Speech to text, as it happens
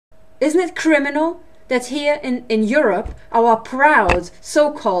Isn't it criminal that here in Europe, our proud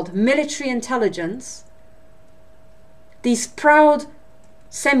so-called military intelligence, these proud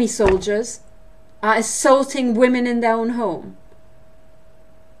semi-soldiers, are assaulting women in their own home?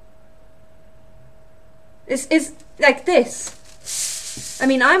 It's like this. I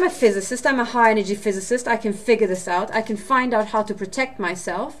mean, I'm a physicist, I'm a high energy physicist, I can figure this out, I can find out how to protect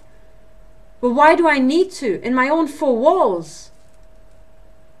myself. But why do I need to in my own four walls?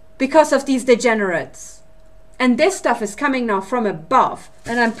 Because of these degenerates. And this stuff is coming now from above.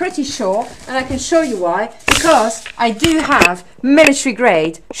 And I'm pretty sure, and I can show you why, because I do have military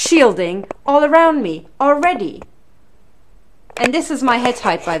grade shielding all around me already. And this is my head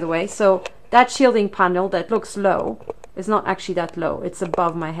height, by the way, so that shielding panel that looks low is not actually that low, it's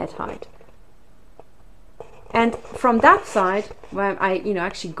above my head height. And from that side, where I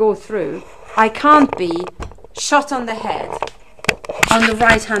actually go through, I can't be shot on the head on the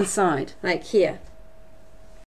right hand side, like here.